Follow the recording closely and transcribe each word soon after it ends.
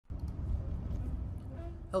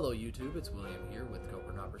Hello YouTube, it's William here with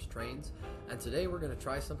Cobra Knoppers Trains, and today we're going to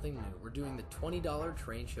try something new. We're doing the $20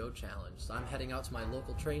 train show challenge. So I'm heading out to my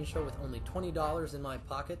local train show with only $20 in my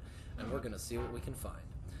pocket, and we're going to see what we can find.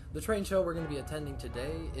 The train show we're going to be attending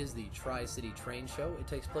today is the Tri-City Train Show. It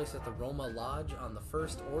takes place at the Roma Lodge on the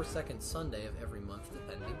first or second Sunday of every month,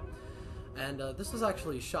 depending. And this was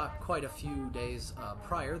actually shot quite a few days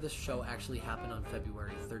prior. This show actually happened on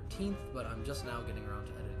February 13th, but I'm just now getting around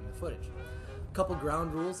to editing the footage. Couple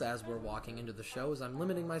ground rules as we're walking into the show is I'm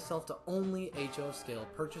limiting myself to only HO scale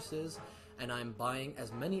purchases, and I'm buying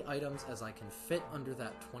as many items as I can fit under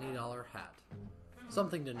that $20 hat.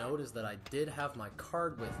 Something to note is that I did have my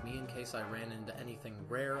card with me in case I ran into anything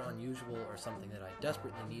rare, unusual, or something that I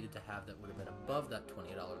desperately needed to have that would have been above that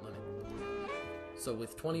 $20 limit. So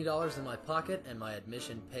with $20 in my pocket and my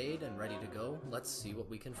admission paid and ready to go, let's see what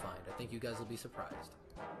we can find. I think you guys will be surprised.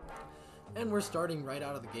 And we're starting right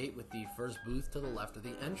out of the gate with the first booth to the left of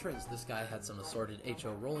the entrance. This guy had some assorted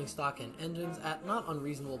HO rolling stock and engines at not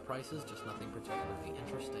unreasonable prices, just nothing particularly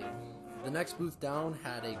interesting. The next booth down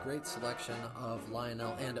had a great selection of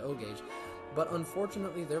Lionel and O-Gauge, but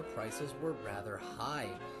unfortunately their prices were rather high.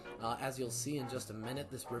 As you'll see in just a minute,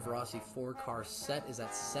 this Racine 4-car set is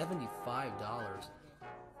at $75.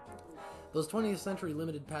 Those 20th Century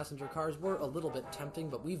Limited passenger cars were a little bit tempting,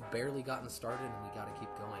 but we've barely gotten started and we gotta keep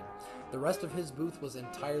going. The rest of his booth was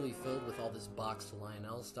entirely filled with all this boxed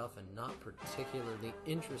Lionel stuff and not particularly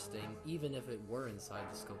interesting, even if it were inside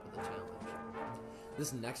the scope of the challenge.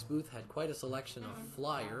 This next booth had quite a selection of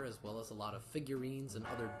flyer, as well as a lot of figurines and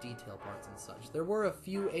other detail parts and such. There were a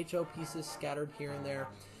few HO pieces scattered here and there,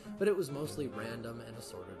 but it was mostly random and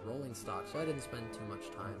assorted rolling stock, so I didn't spend too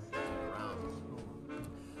much time looking around.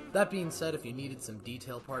 That being said, if you needed some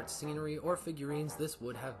detail parts, scenery, or figurines, this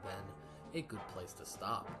would have been a good place to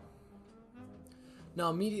stop. Now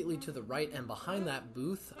immediately to the right and behind that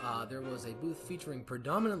booth, there was a booth featuring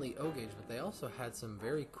predominantly O-Gauge, but they also had some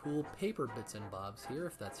very cool paper bits and bobs here,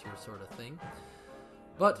 if that's your sort of thing.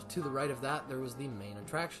 But to the right of that, there was the main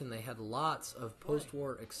attraction. They had lots of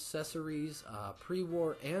post-war accessories,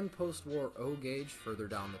 pre-war and post-war O-Gauge further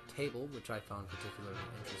down the table, which I found particularly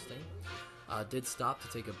interesting. Did stop to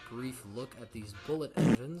take a brief look at these bullet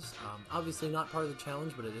engines. Obviously not part of the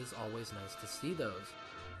challenge, but it is always nice to see those.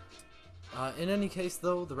 In any case,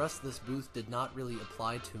 though, the rest of this booth did not really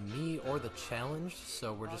apply to me or the challenge,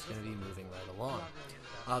 so we're just going to be moving right along.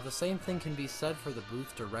 The same thing can be said for the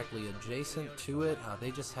booth directly adjacent to it.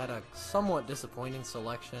 They just had a somewhat disappointing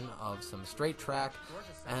selection of some straight track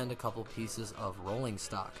and a couple pieces of rolling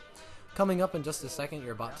stock. Coming up in just a second,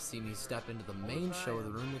 you're about to see me step into the main show of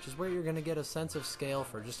the room, which is where you're going to get a sense of scale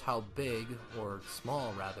for just how big, or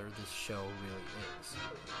small rather, this show really is.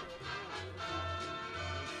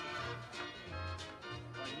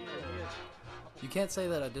 You can't say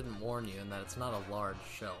that I didn't warn you and that it's not a large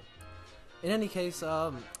show. In any case,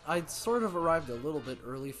 I'd sort of arrived a little bit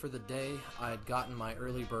early for the day. I'd gotten my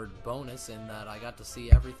early bird bonus in that I got to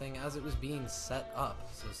see everything as it was being set up.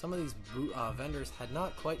 So some of these vendors had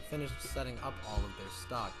not quite finished setting up all of their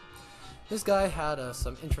stock. This guy had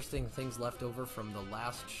some interesting things left over from the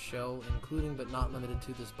last show, including but not limited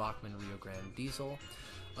to this Bachmann Rio Grande diesel.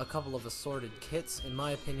 A couple of assorted kits, in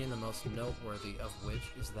my opinion the most noteworthy of which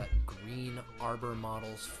is that green Arbor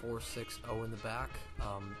Models 460 in the back.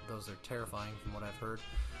 Those are terrifying from what I've heard.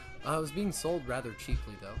 It was being sold rather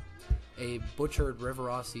cheaply though. A butchered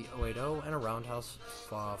Racine 080 and a Roundhouse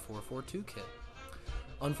 442 kit.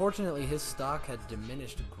 Unfortunately, his stock had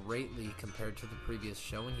diminished greatly compared to the previous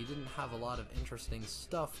show and he didn't have a lot of interesting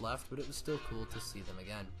stuff left, but it was still cool to see them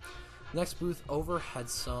again. Next booth over had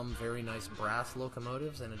some very nice brass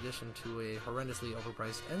locomotives in addition to a horrendously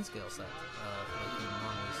overpriced N-scale set, like you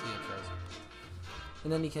normally see at shows.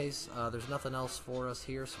 In any case, there's nothing else for us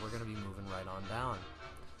here, so we're going to be moving right on down.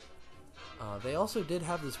 They also did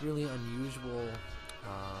have this really unusual,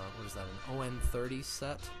 what is that, an ON30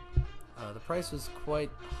 set. The price was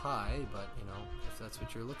quite high, but you know, if that's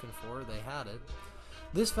what you're looking for, they had it.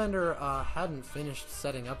 This vendor hadn't finished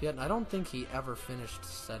setting up yet, and I don't think he ever finished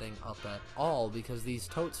setting up at all because these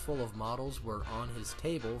totes full of models were on his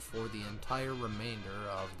table for the entire remainder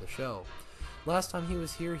of the show. Last time he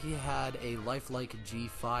was here, he had a lifelike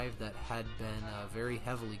G5 that had been very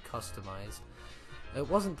heavily customized. It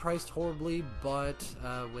wasn't priced horribly, but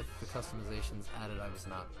with the customizations added, I was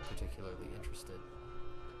not particularly interested.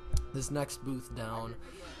 This next booth down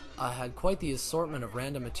had quite the assortment of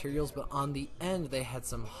random materials, but on the end they had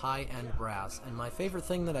some high-end brass, and my favorite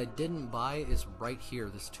thing that I didn't buy is right here,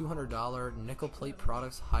 this $200 Nickel Plate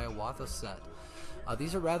Products Hiawatha set.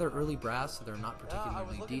 These are rather early brass, so they're not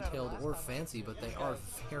particularly detailed or fancy, but they are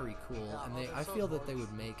very cool, and I feel that they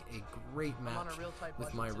would make a great match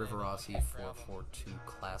with my Racine 442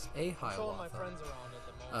 Class A Hiawatha.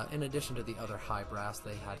 In addition to the other high brass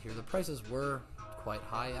they had here, the prices were quite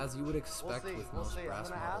high, as you would expect with most brass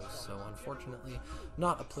models, so unfortunately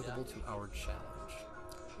not applicable to our challenge.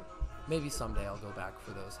 Maybe someday I'll go back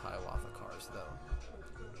for those Hiawatha cars, though.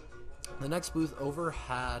 The next booth over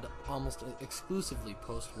had almost exclusively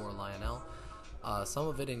post-war Lionel, some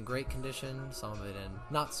of it in great condition, some of it in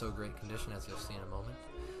not so great condition, as you'll see in a moment.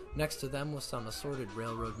 Next to them was some assorted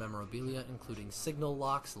railroad memorabilia, including signal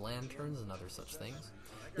locks, lanterns, and other such things.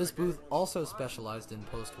 This booth also specialized in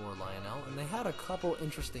post-war Lionel, and they had a couple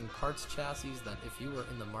interesting parts chassis that if you were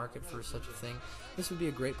in the market for such a thing, this would be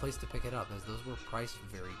a great place to pick it up, as those were priced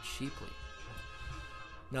very cheaply.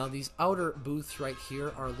 Now, these outer booths right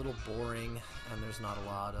here are a little boring, and there's not a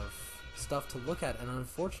lot of stuff to look at, and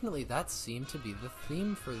unfortunately that seemed to be the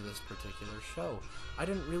theme for this particular show. I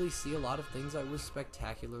didn't really see a lot of things I was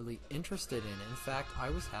spectacularly interested in. In fact, I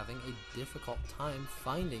was having a difficult time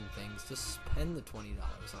finding things to spend the $20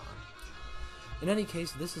 on. In any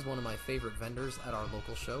case, this is one of my favorite vendors at our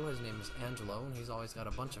local show. His name is Angelo, and he's always got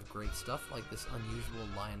a bunch of great stuff, like this unusual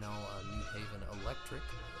Lionel New Haven Electric.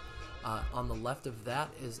 On the left of that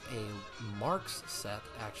is a Marks set,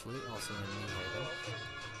 actually, also in New Haven.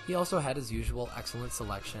 He also had his usual excellent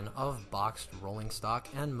selection of boxed rolling stock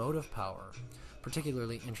and motive power.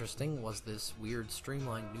 Particularly interesting was this weird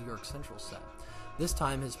streamlined New York Central set. This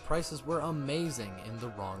time his prices were amazing in the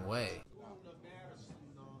wrong way.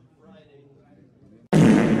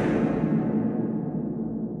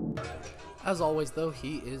 As always, though,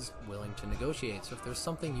 he is willing to negotiate, so if there's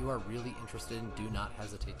something you are really interested in, do not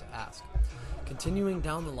hesitate to ask. Continuing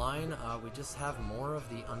down the line, we just have more of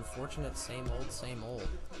the unfortunate same old.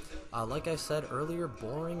 Like I said earlier,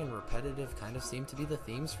 boring and repetitive kind of seem to be the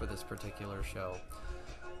themes for this particular show.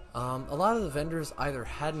 A lot of the vendors either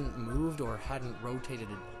hadn't moved or hadn't rotated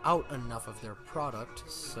out enough of their product,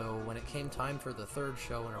 so when it came time for the third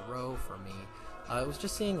show in a row for me, I was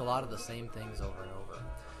just seeing a lot of the same things over and over.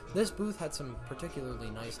 This booth had some particularly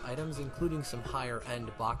nice items, including some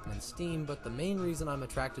higher-end Bachmann steam, but the main reason I'm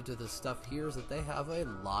attracted to this stuff here is that they have a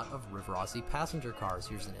lot of Racine passenger cars.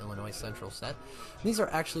 Here's an Illinois Central set. These are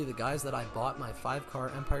actually the guys that I bought my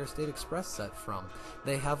 5-car Empire State Express set from.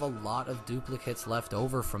 They have a lot of duplicates left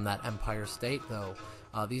over from that Empire State, though.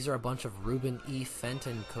 These are a bunch of Reuben E.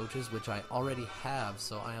 Fenton coaches, which I already have,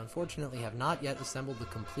 so I unfortunately have not yet assembled the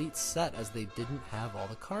complete set, as they didn't have all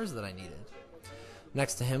the cars that I needed.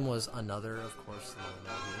 Next to him was another, of course,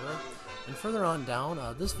 Lionel dealer. And further on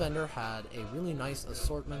down, this vendor had a really nice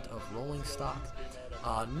assortment of rolling stock.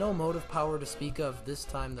 No motive power to speak of this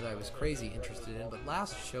time that I was crazy interested in, but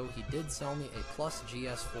last show he did sell me a Plus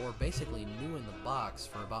GS4, basically new in the box,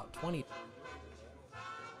 for about 20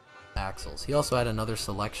 axles. He also had another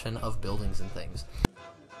selection of buildings and things.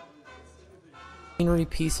 Machinery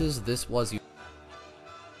pieces, this was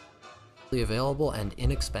available and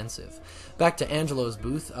inexpensive. Back to Angelo's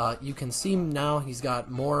booth, you can see now he's got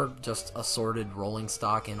more just assorted rolling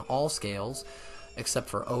stock in all scales, except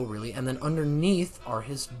for O really, and then underneath are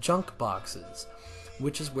his junk boxes,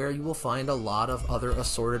 which is where you will find a lot of other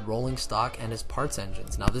assorted rolling stock and his parts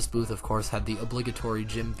engines. Now this booth of course had the obligatory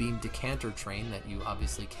Jim Beam decanter train that you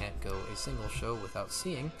obviously can't go a single show without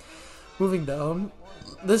seeing. Moving down,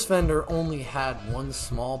 this vendor only had one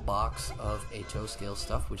small box of HO scale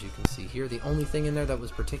stuff, which you can see here. The only thing in there that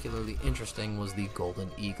was particularly interesting was the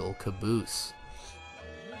Golden Eagle caboose.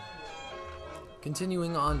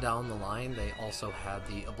 Continuing on down the line, they also had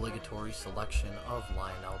the obligatory selection of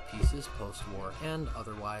Lionel pieces, post-war and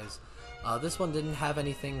otherwise. This one didn't have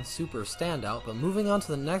anything super standout, but moving on to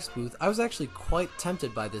the next booth, I was actually quite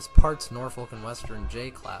tempted by this Parts Norfolk and Western J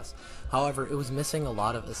class. However, it was missing a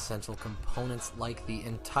lot of essential components like the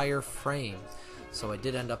entire frame, so I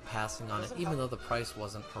did end up passing on it, even though the price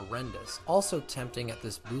wasn't horrendous. Also tempting at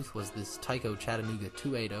this booth was this Tyco Chattanooga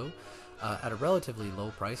 280, at a relatively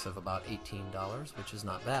low price of about $18, which is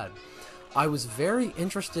not bad. I was very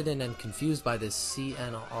interested in and confused by this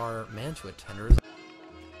CNR Mantua tender.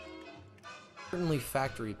 Certainly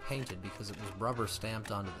factory painted because it was rubber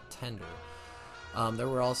stamped onto the tender. There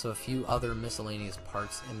were also a few other miscellaneous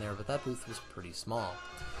parts in there, but that booth was pretty small.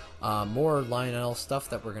 More Lionel stuff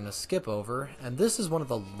that we're going to skip over, and this is one of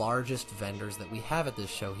the largest vendors that we have at this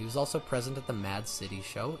show. He was also present at the Mad City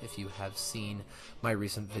show, if you have seen my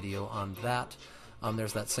recent video on that.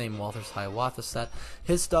 There's that same Walther's Hiawatha set.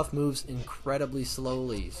 His stuff moves incredibly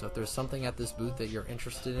slowly, so if there's something at this booth that you're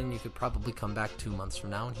interested in, you could probably come back 2 months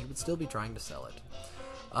from now and he would still be trying to sell it.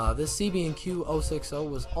 This CB&Q 060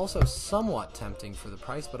 was also somewhat tempting for the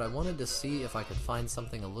price, but I wanted to see if I could find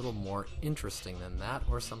something a little more interesting than that,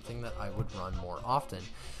 or something that I would run more often.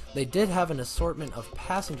 They did have an assortment of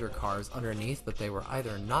passenger cars underneath, but they were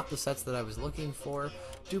either not the sets that I was looking for,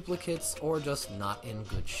 duplicates, or just not in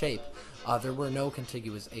good shape. There were no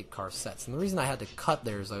contiguous 8-car sets, and the reason I had to cut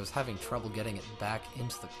there is I was having trouble getting it back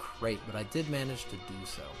into the crate, but I did manage to do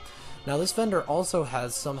so. Now, this vendor also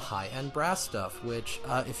has some high-end brass stuff, which,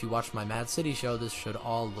 if you watched my Mad City show, this should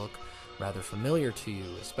all look rather familiar to you,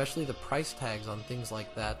 especially the price tags on things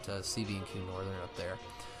like that CB&Q Northern up there.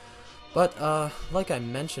 But, like I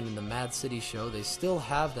mentioned in the Mad City show, they still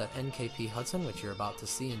have that NKP Hudson, which you're about to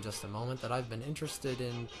see in just a moment, that I've been interested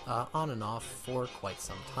in on and off for quite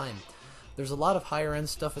some time. There's a lot of higher end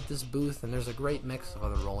stuff at this booth, and there's a great mix of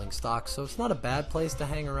other rolling stocks, so it's not a bad place to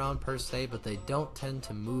hang around per se, but they don't tend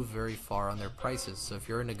to move very far on their prices, so if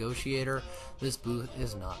you're a negotiator, this booth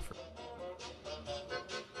is not for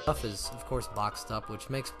stuff is, of course, boxed up, which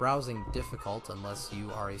makes browsing difficult unless you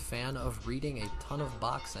are a fan of reading a ton of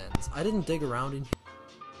box ends. I didn't dig around in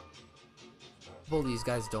here. These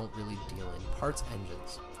guys don't really deal in parts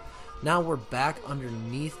engines. Now we're back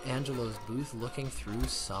underneath Angelo's booth looking through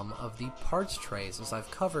some of the parts trays, as I've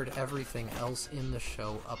covered everything else in the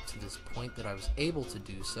show up to this point that I was able to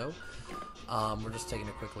do so. We're just taking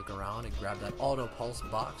a quick look around and grab that Auto Pulse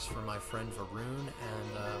box from my friend Varun,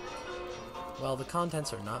 and well, the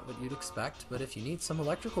contents are not what you'd expect, but if you need some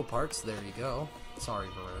electrical parts, there you go. Sorry,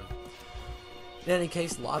 Varun. In any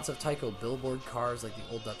case, lots of Tyco billboard cars like the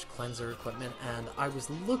Old Dutch Cleanser equipment, and I was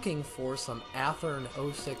looking for some Athearn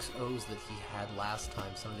 060s that he had last time,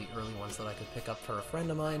 some of the early ones that I could pick up for a friend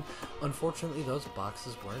of mine. Unfortunately, those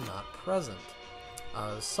boxes were not present.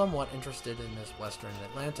 I was somewhat interested in this Western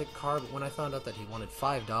Atlantic car, but when I found out that he wanted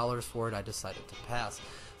 $5 for it, I decided to pass.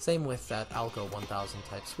 Same with that Alco 1000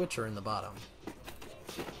 type switcher in the bottom.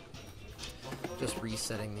 Just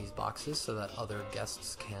resetting these boxes so that other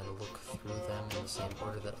guests can look through them in the same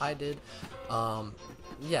order that I did.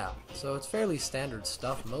 Yeah, so it's fairly standard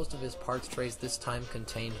stuff. Most of his parts trays this time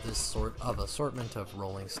contained this sort of assortment of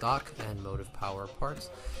rolling stock and motive power parts.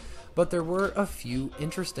 But there were a few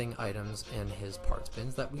interesting items in his parts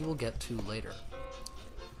bins that we will get to later.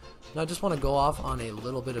 Now I just want to go off on a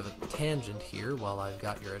little bit of a tangent here while I've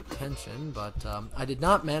got your attention, but I did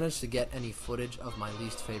not manage to get any footage of my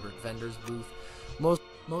least favorite vendor's booth,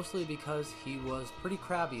 mostly because he was pretty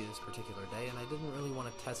crabby this particular day and I didn't really want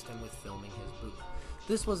to test him with filming his booth.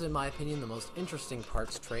 This was, in my opinion, the most interesting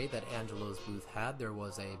parts tray that Angelo's booth had. There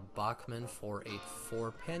was a Bachmann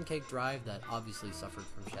 484 pancake drive that obviously suffered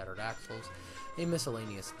from shattered axles, a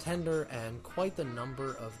miscellaneous tender, and quite the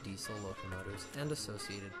number of diesel locomotives and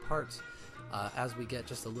associated parts. As we get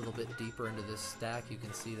just a little bit deeper into this stack, you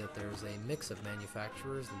can see that there's a mix of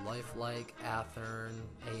manufacturers: Lifelike, Athearn,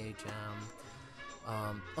 AHM.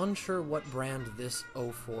 Unsure what brand this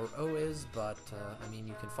 040 is, but I mean,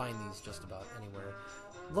 you can find these just about anywhere.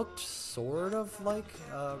 Looked sort of like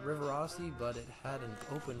Rivarossi, but it had an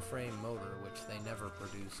open frame motor, which they never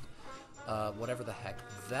produced. Whatever the heck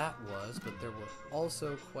that was, but there were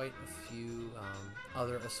also quite a few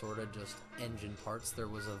other assorted just engine parts. There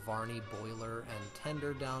was a Varney boiler and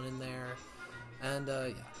tender down in there, and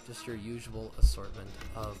yeah, just your usual assortment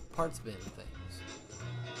of parts bin things.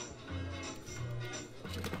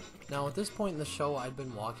 Now at this point in the show, I'd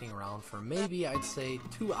been walking around for maybe, I'd say,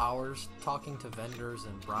 2 hours, talking to vendors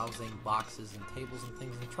and browsing boxes and tables and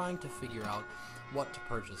things and trying to figure out what to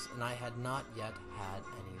purchase, and I had not yet had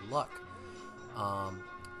any luck.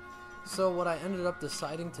 So what I ended up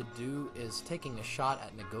deciding to do is taking a shot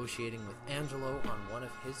at negotiating with Angelo on one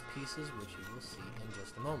of his pieces, which you will see in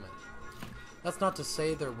just a moment. That's not to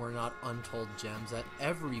say there were not untold gems at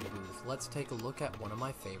every booth. Let's take a look at one of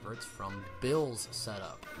my favorites from Bill's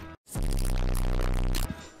setup.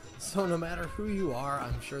 So no matter who you are,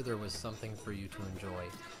 I'm sure there was something for you to enjoy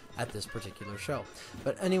at this particular show.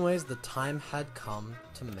 But anyways, the time had come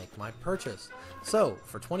to make my purchase. So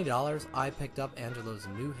for $20, I picked up Angelo's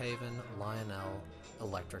New Haven Lionel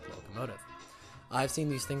electric locomotive. I've seen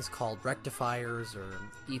these things called rectifiers or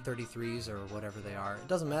E33s or whatever they are. It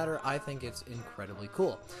doesn't matter. I think it's incredibly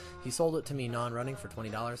cool. He sold it to me non-running for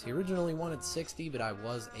 $20. He originally wanted $60, but I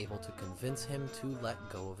was able to convince him to let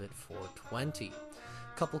go of it for $20.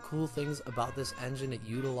 Couple cool things about this engine: it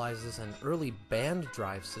utilizes an early band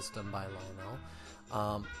drive system by Lionel.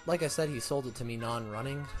 Like I said, he sold it to me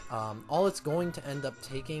non-running. All it's going to end up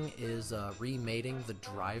taking is remating the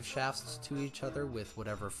drive shafts to each other with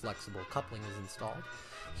whatever flexible coupling is installed.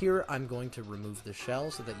 Here I'm going to remove the shell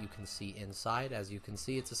so that you can see inside. As you can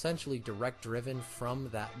see, it's essentially direct driven from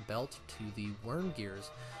that belt to the worm gears.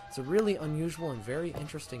 It's a really unusual and very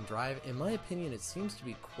interesting drive. In my opinion, it seems to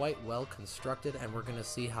be quite well constructed, and we're going to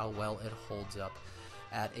see how well it holds up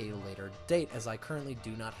at a later date, as I currently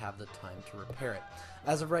do not have the time to repair it.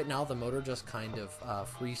 As of right now, the motor just kind of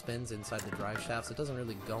free spins inside the drive shafts. It doesn't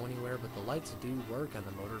really go anywhere, but the lights do work and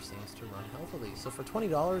the motor seems to run healthily. So for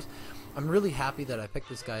 $20, I'm really happy that I picked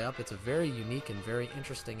this guy up. It's a very unique and very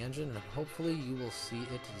interesting engine, and hopefully you will see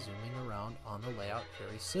it zooming around on the layout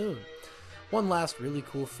very soon. One last really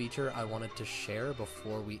cool feature I wanted to share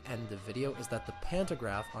before we end the video is that the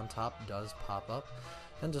pantograph on top does pop up,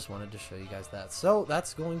 and just wanted to show you guys that. So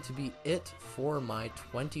that's going to be it for my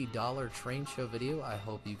 $20 train show video. I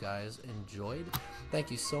hope you guys enjoyed.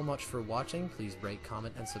 Thank you so much for watching. Please rate,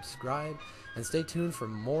 comment, and subscribe, and stay tuned for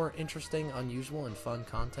more interesting, unusual, and fun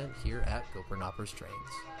content here at Gopher Knoppers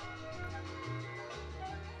Trains.